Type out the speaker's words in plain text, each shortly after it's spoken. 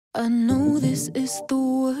I know this is the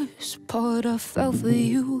worst part. I fell for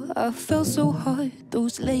you, I fell so hard.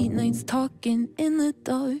 Those late nights talking in the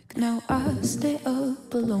dark. Now I stay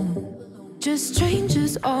up alone, just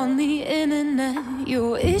strangers on the internet.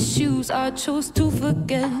 Your issues I chose to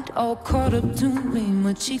forget. All caught up to me,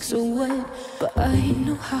 my cheeks are wet. But I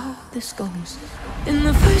know how this goes. In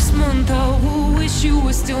the first month I will wish you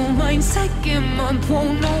were still mine. Second month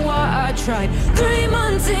won't know why I tried. 3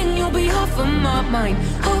 months in you'll be off of my mind.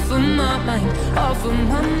 Off of my mind, off of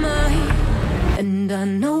my mind. And I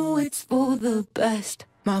know it's for the best.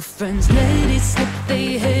 My friends let it slip,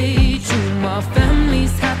 they hate you. My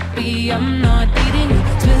family's happy, I'm not dating you.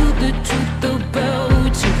 Spill the truth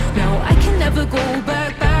about you. Now I can never go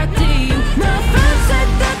back to you. My friends said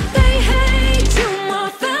that they hate you. My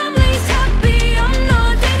family's happy, I'm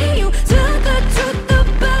not dating you. Spill the truth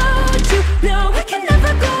about you. Now I can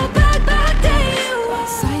never go back to you.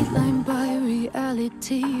 Sidelined by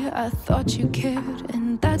reality, I thought you cared,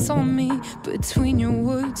 and that's on me. Between your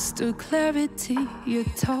words stood clarity. Your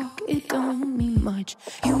talk, it don't mean much.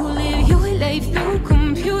 You live your life through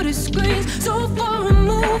computer screens, so far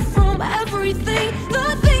removed from everything.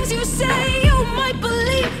 The things you say you might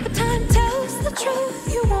believe, but time tells the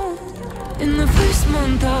truth you won't. In the first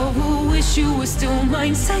month I will wish you were still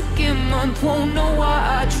mine. Second month won't know why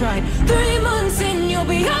I tried. 3 months in you'll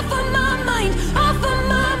be off of my mind. Off of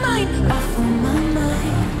my mind, off of my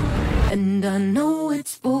mind. And I know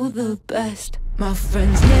it's for the best. My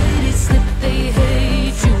friends let it slip, they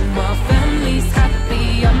hate you. My family's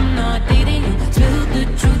happy, I'm not dating you. Spill the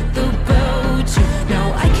truth about you.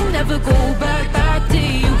 Now I can never go back to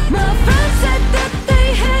you. My friends said that they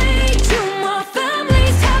hate you. My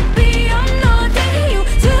family's happy, I'm not dating you.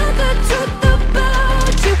 Spill the truth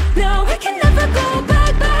about you. Now I can never go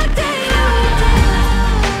back to you.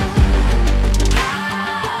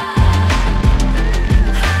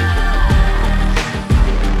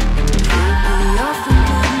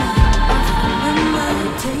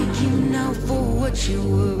 You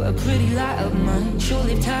were a pretty light of mine,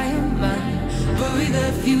 short-lived time mine. Bury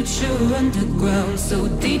the future underground, so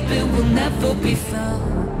deep it will never be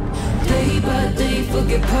found. Day by day,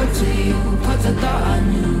 forget parts of you, parts I thought I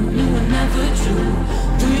knew were never true.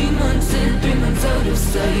 3 months in, 3 months out of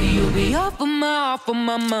sight, you'll be off of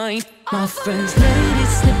my mind. My friends let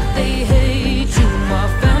it slip, they hate you. My